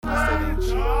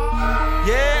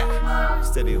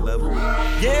city level.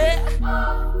 Yeah.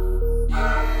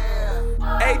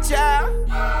 Hey, child.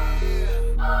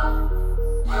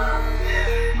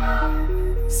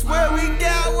 Swear we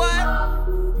got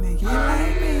one. Nigga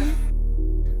like me.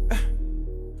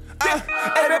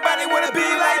 Everybody wanna be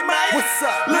like Mike. What's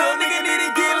up? Little nigga need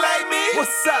to get like me.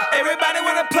 What's up? Everybody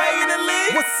wanna play in the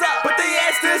league. What's up? But they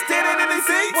ass still standing in the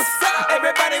seats. What's up?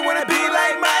 Everybody wanna be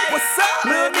like Mike. What's up?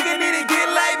 Little nigga need to get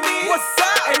like me. What's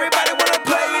up? Everybody wanna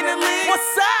play in the league.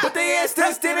 What's up? But they ass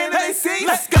still standing in the seats.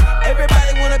 Let's go.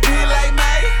 Everybody wanna be like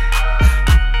Mike.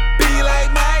 Be like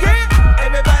Mike. Yeah.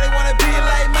 Everybody wanna be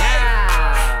like Mike.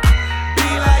 Be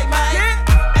like Mike.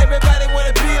 Yeah. Everybody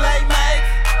wanna be like Mike.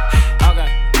 Okay.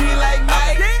 Be like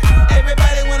Mike. Yeah.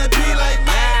 Everybody wanna be like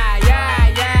Mike.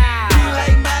 Yeah. Be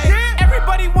like Mike. Yeah.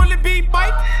 Everybody wanna be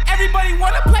Mike. Everybody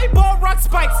wanna play ball, rock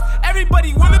spikes.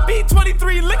 Everybody wanna be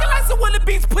 23. Looking like some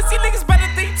wannabes. Pussy niggas better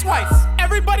think twice.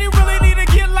 Everybody really need to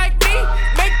get like me.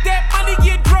 Make that money,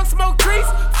 get drunk, smoke trees.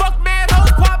 Fuck mad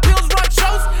hoes, pop pills, run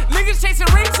shows. Niggas chasing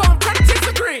rings, so I'm trying to chase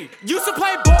a green. Used to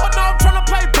play ball, now I'm trying to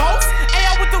play both.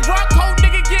 AO with the rock, cold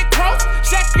nigga get close.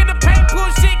 Shaq in the paint,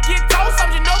 bullshit get toast. I'm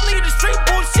Ginobili in the street,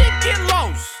 bullshit get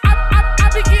lows.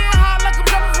 I be getting high like I'm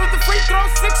jumping with the free throw.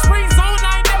 6 screen zone,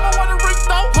 I ain't never wanna ring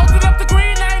though. Holding up the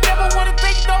green, I ain't never wanna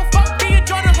think no. Fuck me and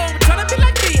Jordan home, tryna be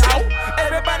like me, ho.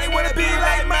 Everybody wanna be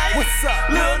like Mike. What's up?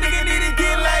 Little nigga need to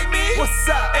get like me. What's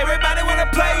up? Everybody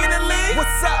wanna play in the league.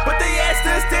 What's up? But they ass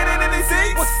still standing in the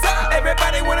seats. What's up?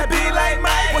 Everybody wanna be like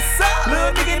Mike. What's up?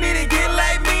 Little nigga need to get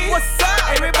like me. What's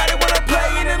up? Everybody wanna play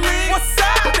in the league. What's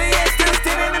up? But they ass still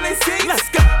standing in the seats. Let's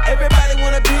go. Everybody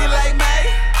wanna be like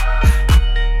Mike.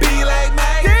 Be like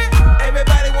Mike. Yeah.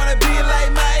 Everybody wanna be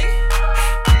like Mike.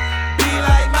 Be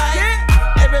like Mike.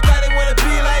 Yeah. Everybody wanna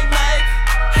be like Mike.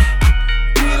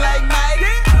 Be like Mike.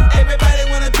 Yeah. Everybody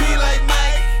wanna be like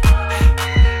Mike.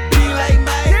 Be like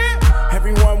Mike. Yeah.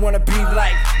 Everyone wanna be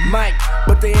like Mike,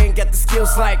 but they ain't got the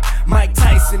skills like Mike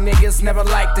Tyson. Niggas never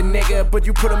liked the nigga, but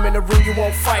you put him in the ring, you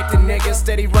won't fight the nigga.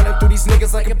 Steady running through these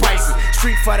niggas like a bison.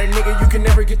 Street fighter nigga, you can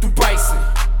never get through bison.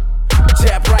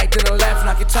 Jab right to the left,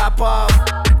 knock your top off.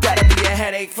 That'll be a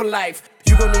headache for life.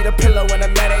 You gon' need a pillow and a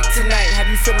medic tonight. Have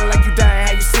you feeling like you dying,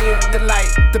 how you see it in the light?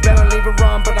 The bell don't leave it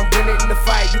run, but I'm winning in the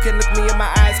fight. You can look me in my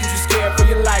eyes cause you scared for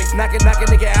your life. Knock a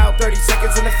nigga out 30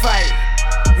 seconds in the fight,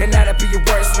 and that'll be your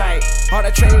worst night. All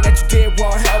that training that you did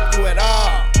won't help you at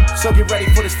all, so get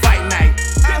ready for this fight night.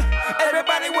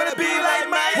 Everybody wanna be like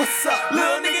Mike. What's up?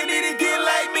 Little nigga need to get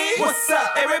like me. What's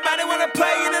up? Everybody wanna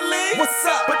play in the league. What's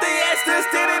up? But they ass still